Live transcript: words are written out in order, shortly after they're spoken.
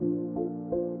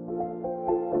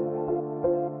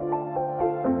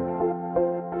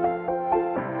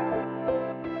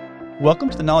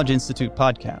Welcome to the Knowledge Institute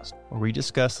podcast, where we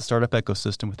discuss the startup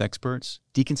ecosystem with experts,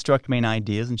 deconstruct main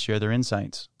ideas, and share their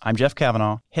insights. I'm Jeff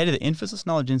Kavanaugh, head of the Infosys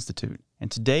Knowledge Institute, and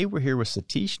today we're here with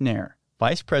Satish Nair,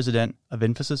 Vice President of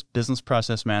Infosys Business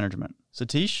Process Management.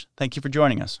 Satish, thank you for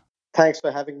joining us. Thanks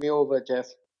for having me over, Jeff.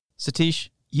 Satish,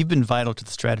 you've been vital to the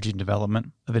strategy and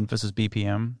development of Infosys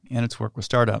BPM and its work with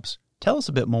startups. Tell us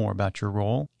a bit more about your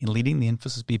role in leading the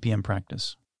Infosys BPM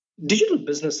practice. Digital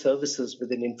business services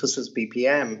within Infosys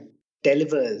BPM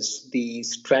delivers the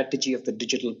strategy of the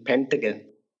digital pentagon,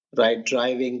 right?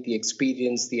 Driving the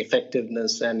experience, the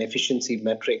effectiveness, and efficiency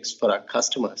metrics for our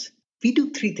customers. We do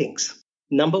three things.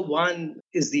 Number one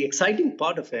is the exciting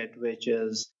part of it, which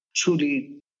is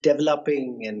truly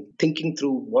developing and thinking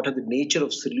through what are the nature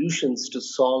of solutions to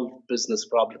solve business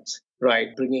problems,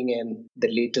 right? Bringing in the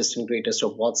latest and greatest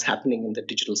of what's happening in the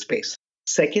digital space.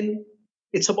 Second,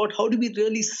 it's about how do we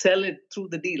really sell it through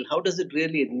the deal? How does it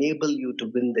really enable you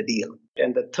to win the deal?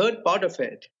 And the third part of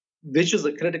it, which is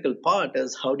a critical part,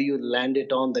 is how do you land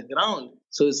it on the ground?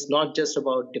 So it's not just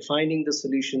about defining the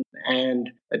solution and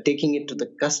taking it to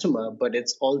the customer, but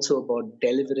it's also about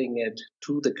delivering it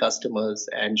to the customers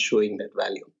and showing that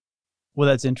value. Well,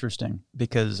 that's interesting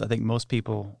because I think most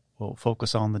people will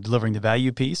focus on the delivering the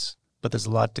value piece, but there's a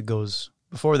lot that goes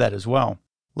before that as well.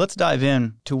 Let's dive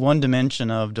in to one dimension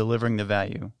of delivering the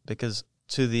value, because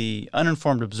to the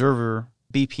uninformed observer,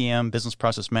 BPM, business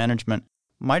process management,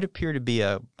 might appear to be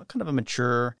a kind of a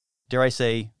mature, dare I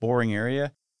say, boring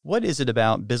area. What is it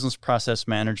about business process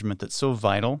management that's so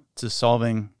vital to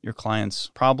solving your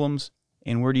clients' problems,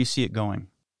 and where do you see it going?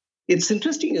 It's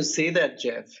interesting you say that,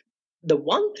 Jeff. The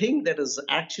one thing that is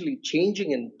actually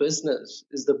changing in business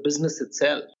is the business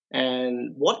itself.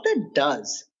 And what that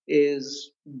does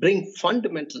is bring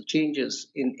fundamental changes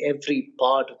in every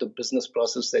part of the business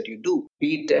process that you do,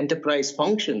 be it enterprise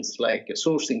functions like your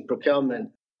sourcing,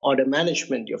 procurement, order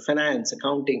management, your finance,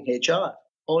 accounting, HR,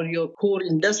 or your core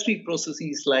industry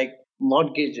processes like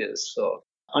mortgages or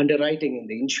underwriting in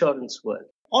the insurance world.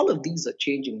 All of these are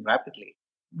changing rapidly.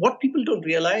 What people don't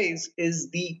realize is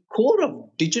the core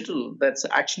of digital that's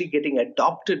actually getting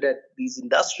adopted at these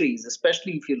industries,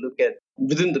 especially if you look at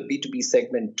within the B2B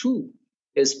segment too,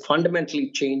 is fundamentally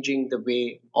changing the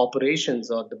way operations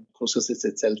or the processes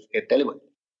itself get delivered.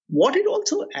 What it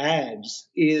also adds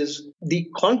is the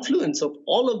confluence of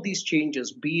all of these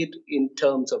changes, be it in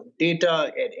terms of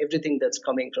data and everything that's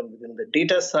coming from within the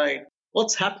data side,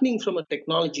 what's happening from a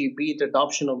technology, be it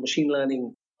adoption of machine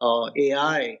learning,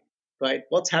 AI, right?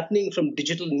 What's happening from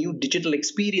new digital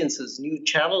experiences, new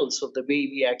channels of the way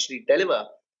we actually deliver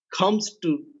comes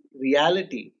to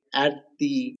reality at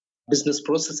the business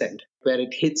process end, where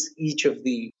it hits each of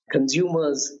the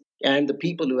consumers and the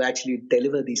people who actually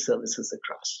deliver these services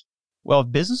across. Well,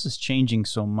 if business is changing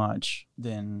so much,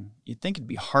 then you'd think it'd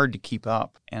be hard to keep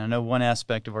up. And I know one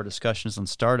aspect of our discussion is on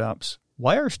startups.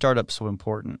 Why are startups so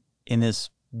important in this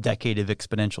decade of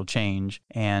exponential change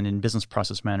and in business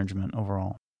process management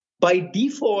overall? By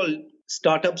default,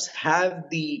 startups have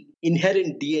the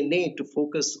inherent DNA to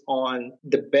focus on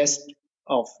the best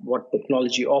of what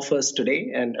technology offers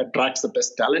today and attracts the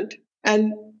best talent.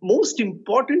 And most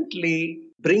importantly,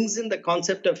 brings in the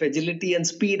concept of agility and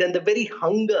speed and the very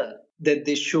hunger that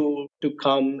they show to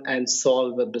come and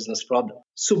solve a business problem.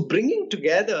 So bringing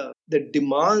together the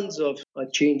demands of a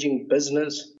changing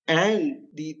business and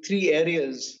the three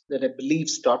areas that I believe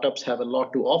startups have a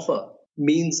lot to offer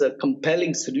means a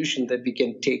compelling solution that we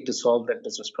can take to solve that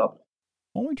business problem.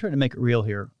 Why don't we try to make it real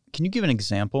here? Can you give an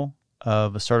example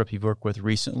of a startup you've worked with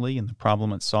recently and the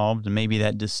problem it solved, and maybe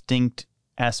that distinct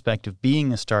aspect of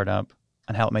being a startup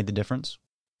and how it made the difference?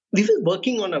 We were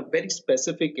working on a very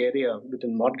specific area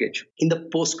within mortgage in the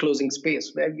post-closing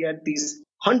space where we had these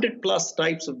 100 plus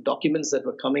types of documents that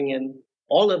were coming in.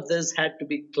 All of this had to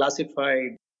be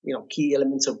classified, key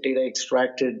elements of data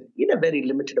extracted in a very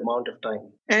limited amount of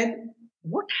time. And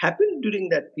what happened during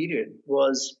that period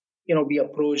was, we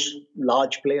approached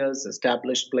large players,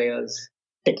 established players,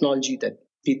 technology that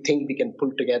we think we can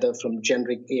pull together from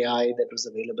generic AI that was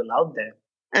available out there.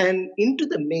 And into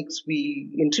the mix, we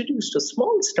introduced a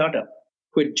small startup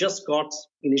who had just got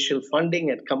initial funding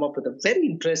and come up with a very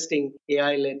interesting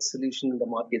AI-led solution in the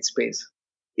market space.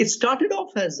 It started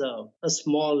off as a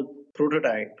small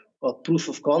prototype or proof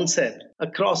of concept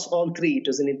across all three. It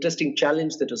was an interesting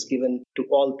challenge that was given to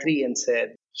all three and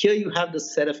said, here you have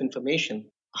this set of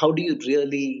information. How do you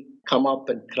really come up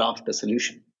and craft a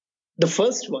solution? The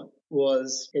first one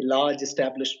was a large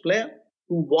established player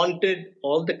who wanted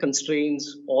all the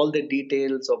constraints, all the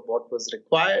details of what was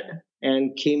required,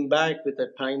 and came back with a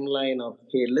timeline of,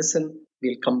 hey, listen,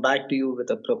 we'll come back to you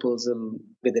with a proposal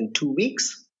within 2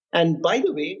 weeks. And by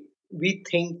the way, we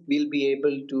think we'll be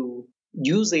able to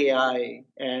use AI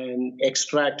and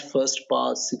extract first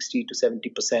pass 60 to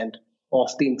 70% of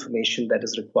the information that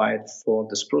is required for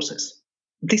this process.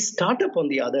 The startup, on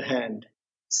the other hand,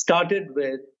 started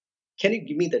with, can you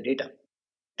give me the data?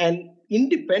 And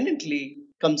independently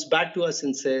comes back to us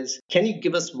and says, can you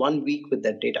give us 1 week with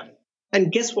that data?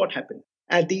 And guess what happened?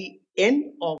 At the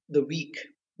end of the week,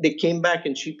 they came back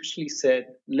and sheepishly said,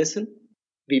 listen,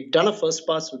 we've done a first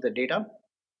pass with the data.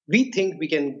 We think we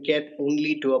can get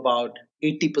only to about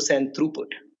 80%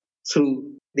 throughput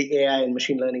through the AI and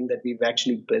machine learning that we've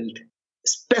actually built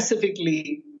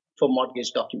specifically for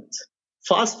mortgage documents.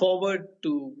 Fast forward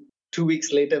to 2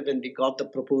 weeks later when we got the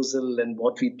proposal and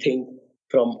what we think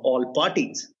from all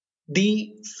parties.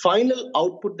 The final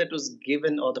output that was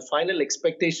given, or the final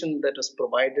expectation that was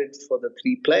provided for the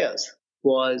three players,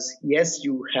 was yes,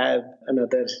 you have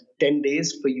another 10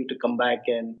 days for you to come back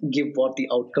and give what the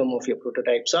outcome of your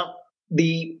prototypes are.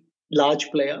 The large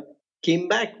player came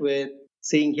back with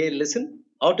saying, hey, listen,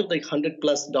 out of the 100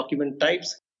 plus document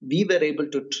types, we were able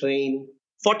to train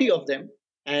 40 of them.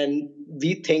 And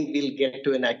we think we'll get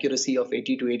to an accuracy of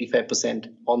 80 to 85%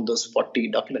 on those 40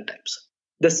 document types.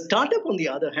 The startup, on the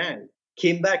other hand,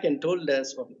 came back and told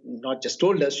us, or not just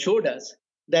told us, showed us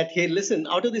that, hey, listen,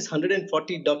 out of these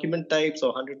 140 document types or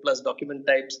 100 plus document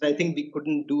types, I think we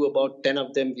couldn't do about 10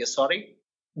 of them. We're sorry.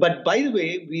 But by the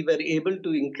way, we were able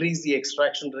to increase the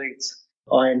extraction rates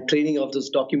and training of those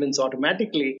documents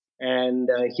automatically. And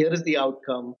here is the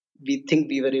outcome. We think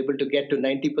we were able to get to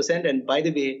 90%. And by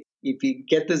the way, if we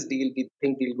get this deal, we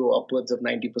think we'll go upwards of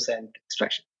 90%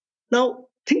 extraction. Now,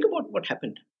 think about what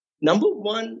happened. Number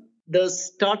one, the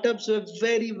startups were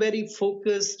very, very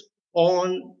focused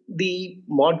on the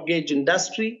mortgage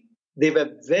industry. They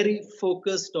were very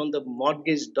focused on the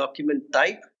mortgage document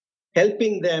type,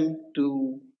 helping them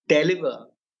to deliver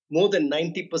more than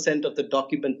 90% of the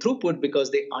document throughput because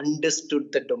they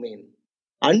understood the domain.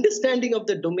 Understanding of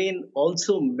the domain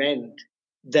also meant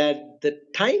that the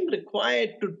time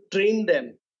required to train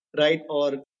them, right,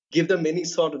 or give them any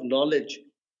sort of knowledge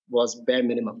was bare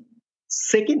minimum.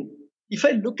 Second, if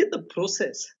I look at the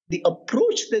process, the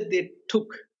approach that they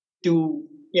took to,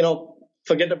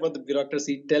 forget about the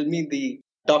bureaucracy, tell me the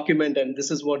document and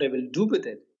this is what I will do with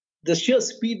it. The sheer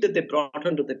speed that they brought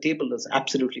onto the table was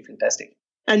absolutely fantastic.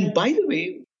 And by the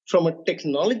way, from a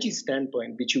technology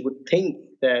standpoint, which you would think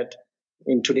that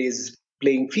in today's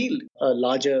playing field, a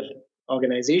larger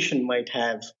organization might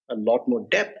have a lot more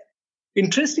depth.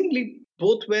 Interestingly,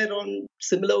 both were on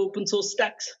similar open source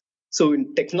stacks. So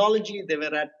in technology, they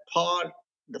were at par.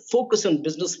 The focus on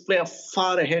business play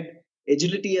far ahead.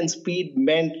 Agility and speed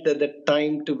meant that the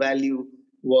time to value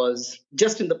was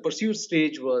just in the pursuit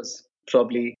stage was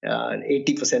probably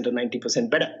 80% or 90%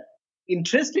 better.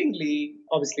 Interestingly,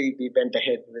 obviously, we went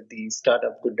ahead with the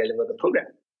startup to deliver the program.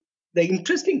 The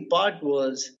interesting part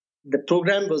was the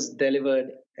program was delivered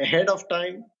ahead of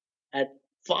time at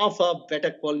far, far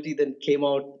better quality than came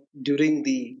out during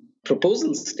the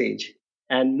proposal stage.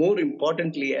 And more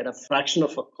importantly, at a fraction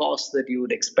of a cost that you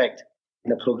would expect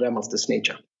in a program of this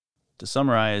nature. To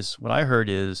summarize, what I heard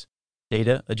is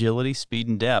data, agility, speed,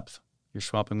 and depth. You're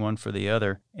swapping one for the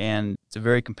other. And it's a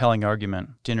very compelling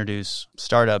argument to introduce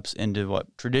startups into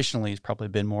what traditionally has probably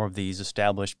been more of these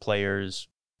established players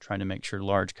trying to make sure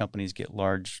large companies get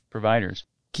large providers.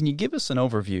 Can you give us an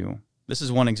overview? This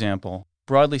is one example,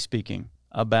 broadly speaking,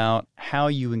 about how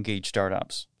you engage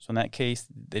startups. So in that case,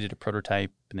 they did a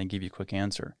prototype and they give you a quick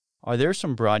answer. Are there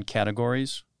some broad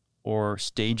categories or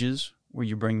stages where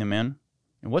you bring them in?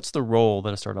 And what's the role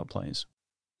that a startup plays?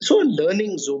 So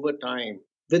learnings over time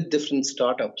with different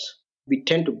startups, we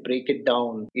tend to break it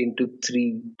down into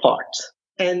three parts.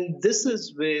 And this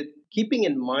is with keeping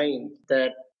in mind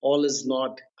that all is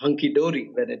not hunky-dory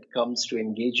when it comes to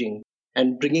engaging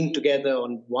and bringing together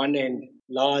on one end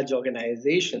large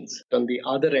organizations, on the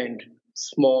other end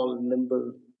small,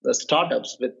 nimble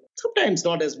startups with sometimes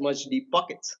not as much deep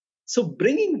pockets. So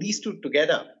bringing these two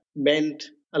together meant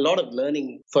a lot of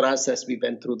learning for us as we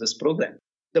went through this program.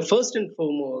 The first and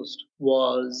foremost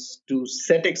was to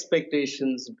set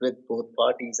expectations with both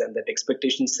parties, and that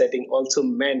expectation setting also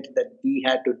meant that we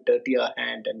had to dirty our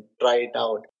hand and try it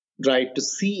out, right, to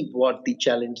see what the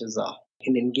challenges are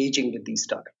in engaging with these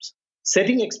startups.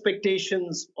 Setting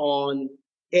expectations on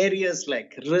areas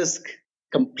like risk,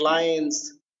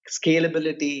 compliance,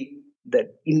 scalability, the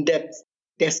in-depth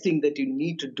testing that you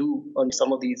need to do on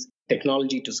some of these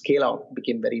technology to scale out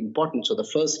became very important. So the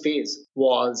first phase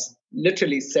was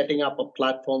literally setting up a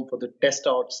platform for the test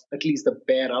outs, at least the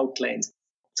bare outlines.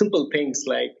 Simple things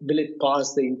like, will it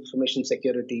pass the information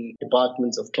security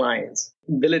departments of clients?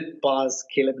 Will it pass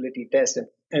scalability tests? And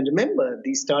And remember,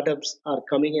 these startups are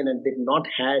coming in and they've not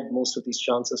had most of these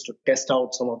chances to test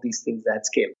out some of these things at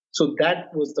scale. So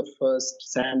that was the first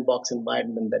sandbox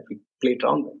environment that we played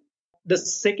around with. The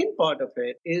second part of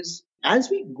it is as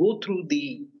we go through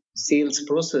the sales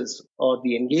process or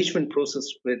the engagement process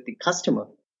with the customer,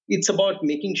 it's about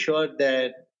making sure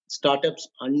that startups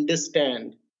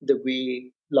understand the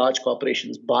way large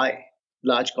corporations buy,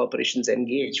 large corporations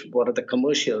engage, what are the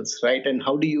commercials, right? And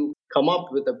how do you come up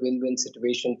with a win win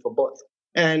situation for both?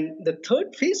 And the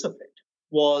third phase of it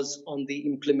was on the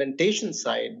implementation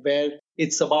side, where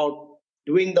it's about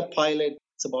doing the pilot,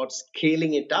 it's about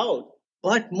scaling it out.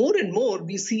 But more and more,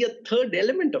 we see a third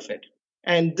element of it.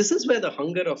 And this is where the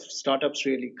hunger of startups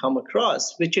really come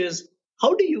across, which is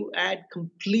how do you add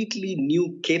completely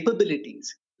new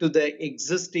capabilities to the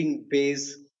existing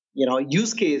base,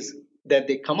 use case that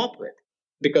they come up with?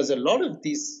 Because a lot of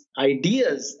these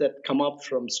ideas that come up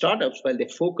from startups, while they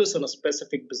focus on a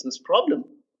specific business problem,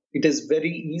 it is very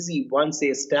easy once they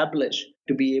establish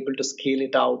to be able to scale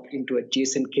it out into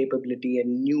adjacent capability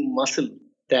and new muscle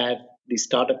that the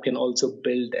startup can also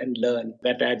build and learn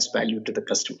that adds value to the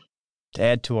customer. To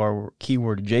add to our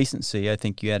keyword adjacency, I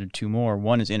think you added two more.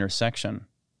 One is intersection.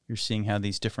 You're seeing how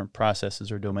these different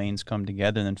processes or domains come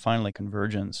together, and then finally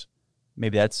convergence.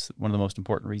 Maybe that's one of the most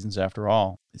important reasons after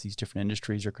all, is these different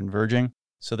industries are converging,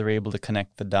 so they're able to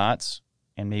connect the dots,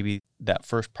 and maybe that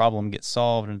first problem gets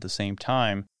solved, and at the same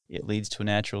time, it leads to a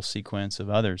natural sequence of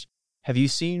others. Have you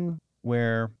seen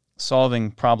where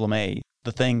solving problem A,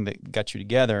 the thing that got you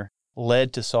together,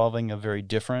 led to solving a very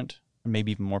different,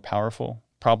 maybe even more powerful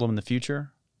problem in the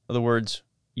future? In other words,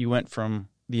 you went from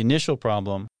the initial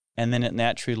problem, and then it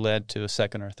naturally led to a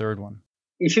second or third one.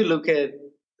 If you look at,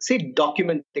 say,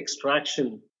 document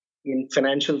extraction in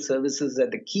financial services as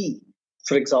the key,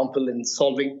 for example, in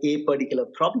solving a particular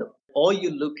problem, or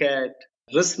you look at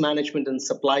risk management and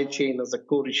supply chain as a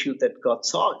core issue that got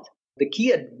solved, the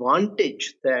key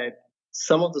advantage that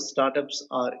some of the startups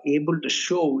are able to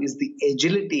show is the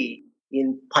agility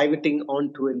in pivoting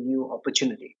onto a new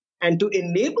opportunity. And to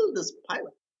enable this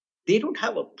pivot, they don't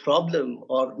have a problem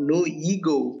or no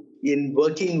ego in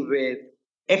working with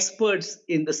experts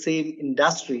in the same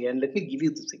industry. And let me give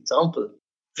you this example.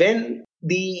 When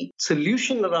the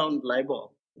solution around LIBOR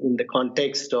in the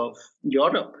context of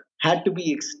Europe had to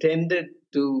be extended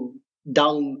to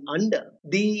down under,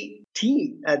 the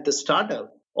team at the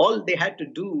startup, all they had to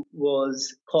do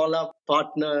was call up,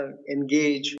 partner,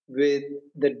 engage with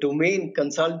the domain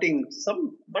consulting,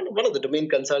 one of the domain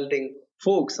consulting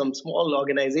folks, some small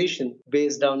organization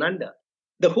based down under.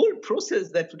 The whole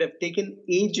process that would have taken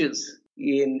ages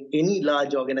in any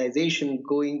large organization,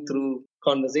 going through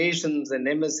conversations and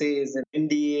MSAs and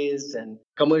NDAs and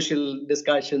commercial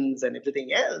discussions and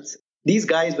everything else, these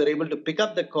guys were able to pick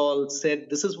up the call, said,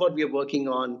 this is what we are working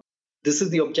on. This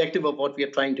is the objective of what we are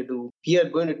trying to do. We are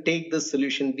going to take this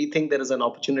solution. We think there is an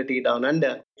opportunity down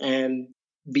under, and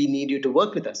we need you to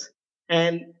work with us.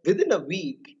 And within a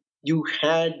week, you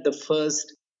had the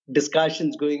first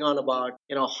discussions going on about,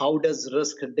 how does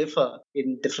risk differ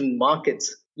in different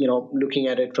markets, looking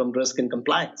at it from risk and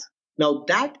compliance. Now,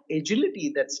 that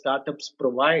agility that startups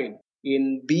provide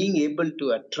in being able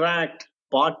to attract,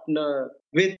 partner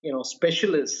with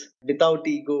specialists without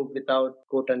ego, without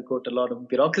quote unquote a lot of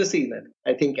bureaucracy in it,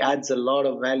 I think adds a lot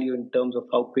of value in terms of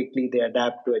how quickly they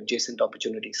adapt to adjacent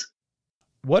opportunities.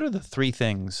 What are the three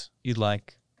things you'd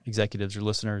like executives or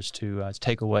listeners to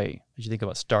take away as you think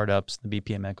about startups, the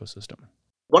BPM ecosystem?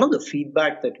 One of the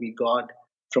feedback that we got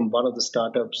from one of the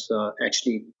startups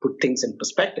actually put things in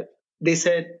perspective. They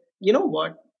said, you know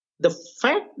what, the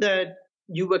fact that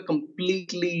you were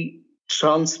completely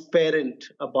transparent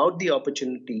about the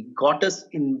opportunity, got us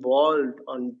involved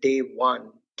on day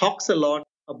one, talks a lot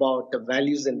about the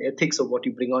values and ethics of what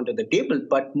you bring onto the table,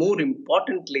 but more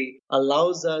importantly,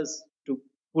 allows us to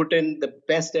put in the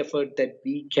best effort that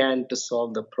we can to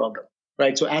solve the problem,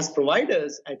 right? So as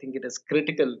providers, I think it is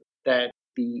critical that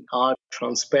we are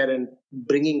transparent,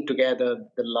 bringing together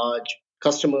the large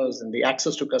customers and the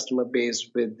access to customer base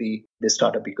with the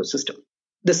startup ecosystem.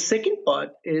 The second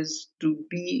part is to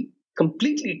be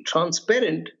completely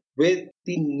transparent with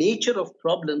the nature of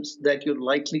problems that you're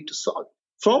likely to solve.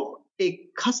 From a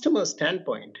customer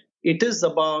standpoint, it is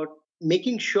about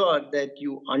making sure that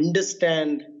you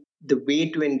understand the way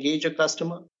to engage a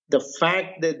customer, the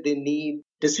fact that they need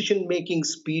decision-making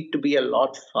speed to be a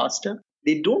lot faster.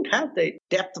 They don't have the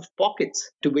depth of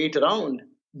pockets to wait around,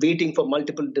 waiting for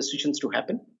multiple decisions to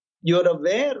happen. You're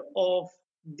aware of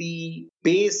the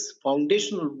base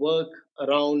foundational work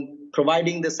around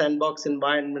providing the sandbox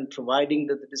environment, providing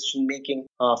the decision making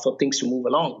for things to move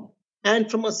along. And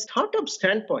from a startup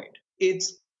standpoint,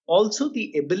 it's also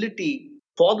the ability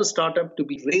for the startup to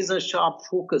be razor sharp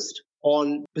focused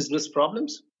on business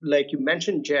problems, like you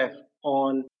mentioned, Jeff,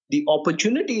 on the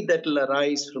opportunity that will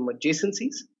arise from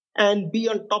adjacencies, and be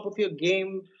on top of your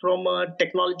game from a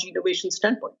technology innovation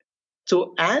standpoint.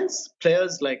 So, as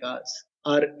players like us,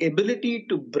 our ability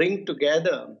to bring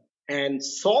together and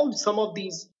solve some of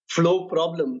these flow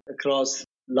problems across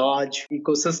large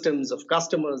ecosystems of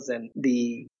customers and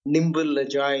the nimble,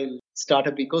 agile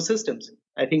startup ecosystems,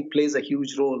 I think plays a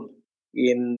huge role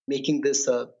in making this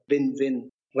a win-win,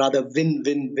 rather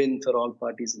win-win-win for all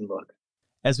parties involved.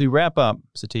 As we wrap up,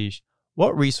 Satish,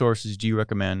 what resources do you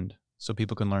recommend so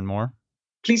people can learn more?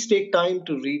 Please take time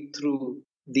to read through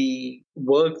the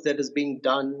work that is being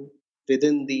done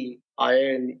within the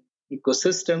IIN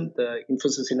ecosystem, the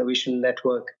Infosys Innovation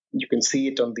Network. You can see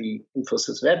it on the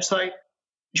Infosys website.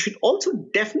 You should also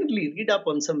definitely read up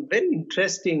on some very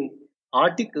interesting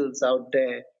articles out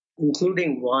there,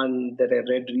 including one that I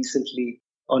read recently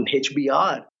on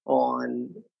HBR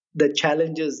on the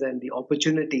challenges and the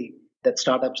opportunity that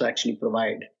startups actually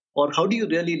provide. Or how do you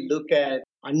really look at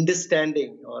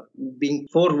understanding or being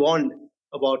forewarned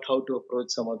about how to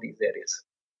approach some of these areas?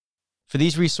 For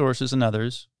these resources and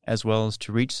others, as well as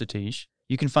to reach Satish,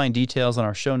 you can find details on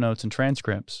our show notes and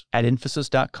transcripts at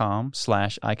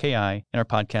infosys.com/IKI in our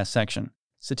podcast section.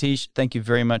 Satish, thank you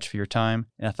very much for your time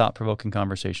and a thought-provoking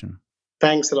conversation.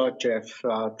 Thanks a lot, Jeff.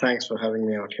 Thanks for having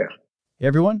me out here. Hey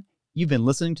everyone, you've been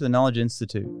listening to the Knowledge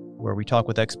Institute, where we talk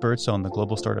with experts on the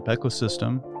global startup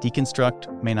ecosystem, deconstruct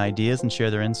main ideas, and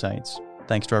share their insights.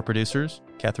 Thanks to our producers,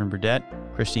 Catherine Burdett,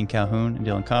 Christine Calhoun, and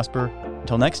Dylan Cosper.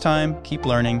 Until next time, keep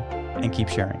learning and keep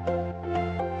sharing.